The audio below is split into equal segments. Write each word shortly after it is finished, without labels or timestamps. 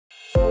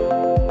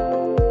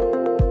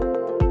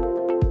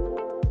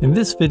In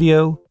this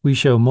video, we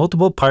show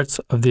multiple parts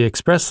of the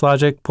Express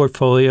Logic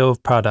portfolio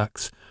of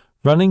products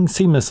running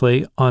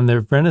seamlessly on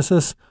the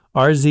Renesas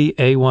RZ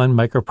A1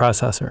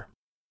 microprocessor.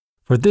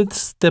 For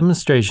this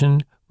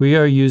demonstration, we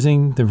are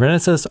using the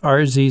Renesas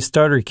RZ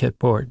starter kit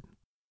board.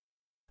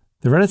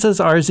 The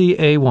Renesas RZ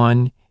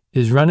A1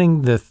 is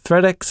running the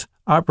ThreadX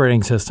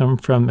operating system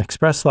from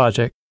Express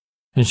Logic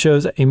and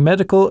shows a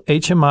medical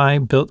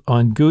HMI built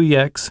on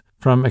GUIX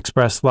from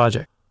Express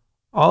Logic.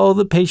 All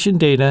the patient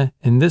data,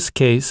 in this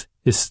case,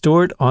 is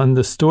stored on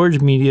the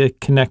storage media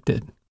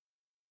connected.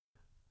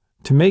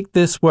 To make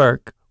this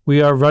work,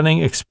 we are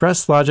running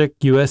Express Logic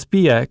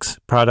USBX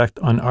product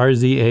on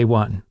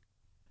RZ-A1.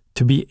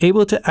 To be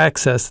able to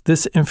access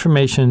this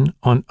information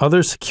on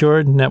other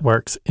secured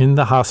networks in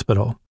the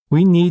hospital,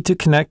 we need to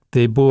connect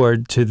the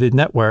board to the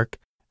network,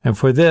 and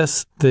for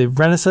this, the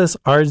Renesas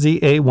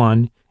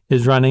RZ-A1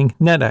 is running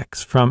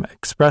NetX from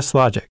Express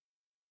Logic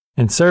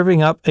and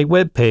serving up a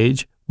web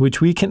page which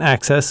we can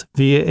access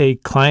via a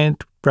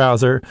client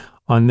browser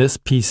on this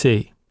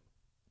PC.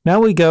 Now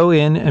we go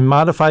in and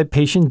modify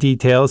patient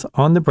details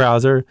on the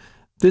browser.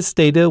 This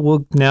data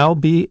will now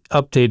be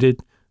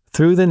updated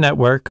through the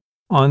network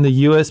on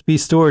the USB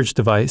storage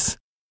device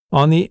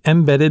on the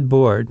embedded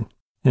board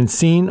and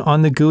seen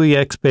on the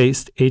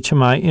GUIX-based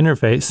HMI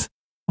interface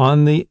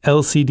on the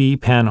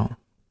LCD panel.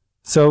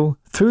 So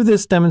through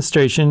this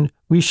demonstration,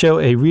 we show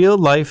a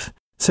real-life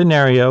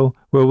scenario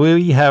where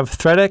we have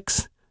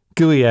ThreadX,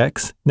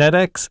 GUIX,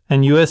 NetX,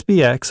 and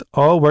USBX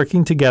all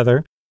working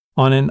together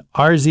on an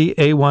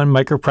RZ-A1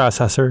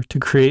 microprocessor to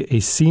create a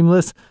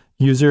seamless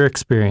user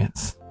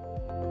experience.